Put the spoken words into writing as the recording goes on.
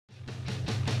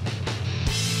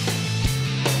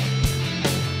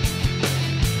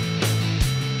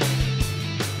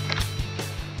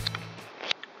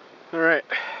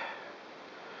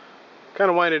kind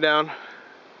of winding down.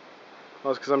 Well,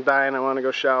 it's because I'm dying. I want to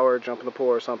go shower, jump in the pool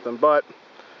or something. But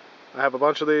I have a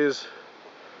bunch of these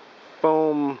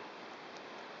foam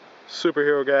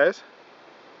superhero guys.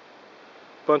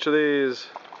 A bunch of these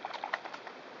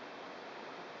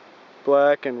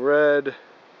black and red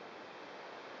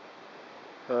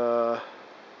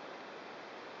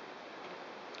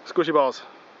squishy balls.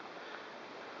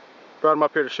 Brought them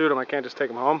up here to shoot them. I can't just take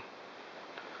them home.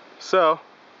 So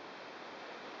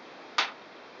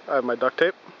I have my duct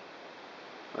tape.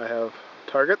 I have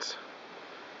targets.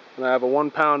 And I have a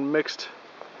 1 pound mixed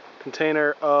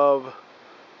container of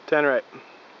tannerite.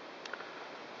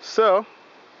 So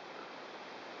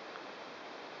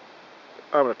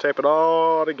I'm going to tape it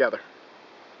all together.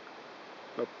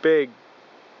 A big,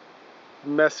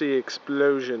 messy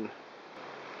explosion.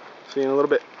 See you in a little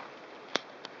bit.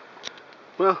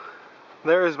 Well,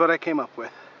 there is what I came up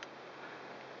with.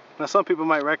 Now some people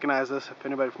might recognize this if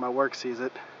anybody from my work sees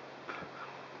it.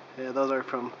 Yeah, those are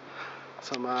from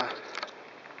some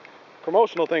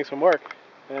promotional things from work.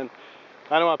 And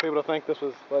I don't want people to think this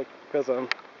was like because I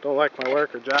don't like my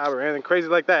work or job or anything crazy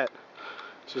like that.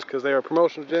 It's just because they were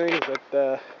promotional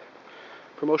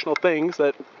things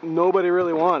that nobody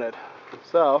really wanted.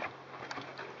 So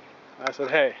I said,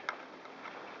 hey,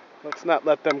 let's not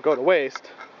let them go to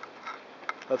waste.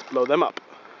 Let's blow them up.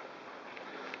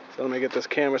 So let me get this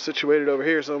camera situated over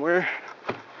here somewhere.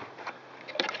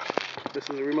 This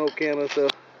is a remote camera, so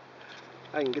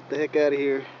I can get the heck out of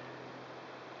here.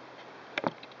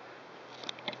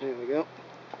 There we go.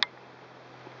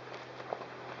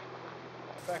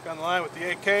 Back on the line with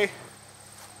the AK.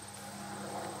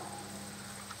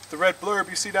 The red blurb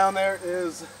you see down there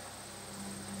is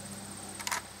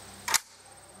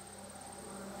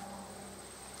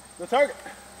the target.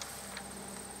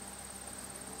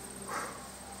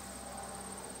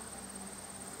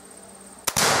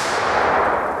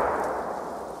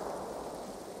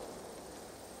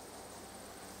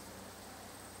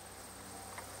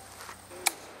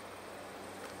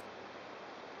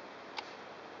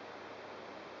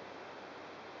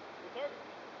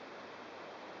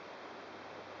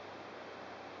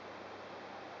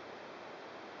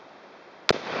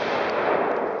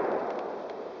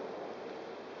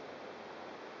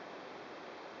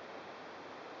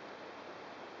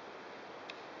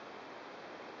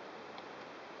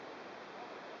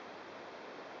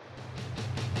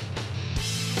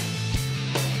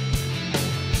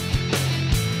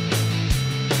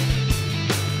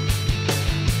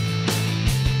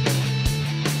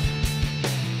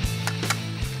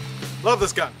 Love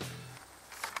this gun.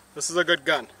 This is a good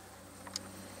gun.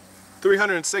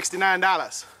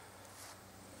 $369.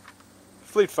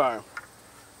 Fleet Farm.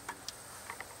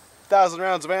 1,000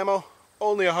 rounds of ammo,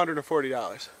 only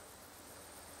 $140.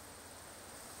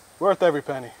 Worth every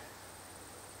penny.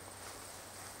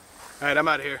 Alright, I'm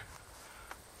out of here.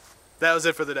 That was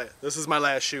it for the day. This is my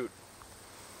last shoot.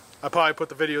 I probably put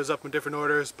the videos up in different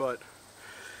orders, but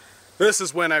this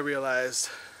is when I realized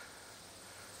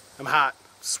I'm hot,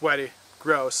 sweaty,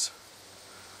 gross.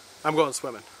 I'm going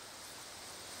swimming.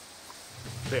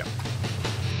 See ya.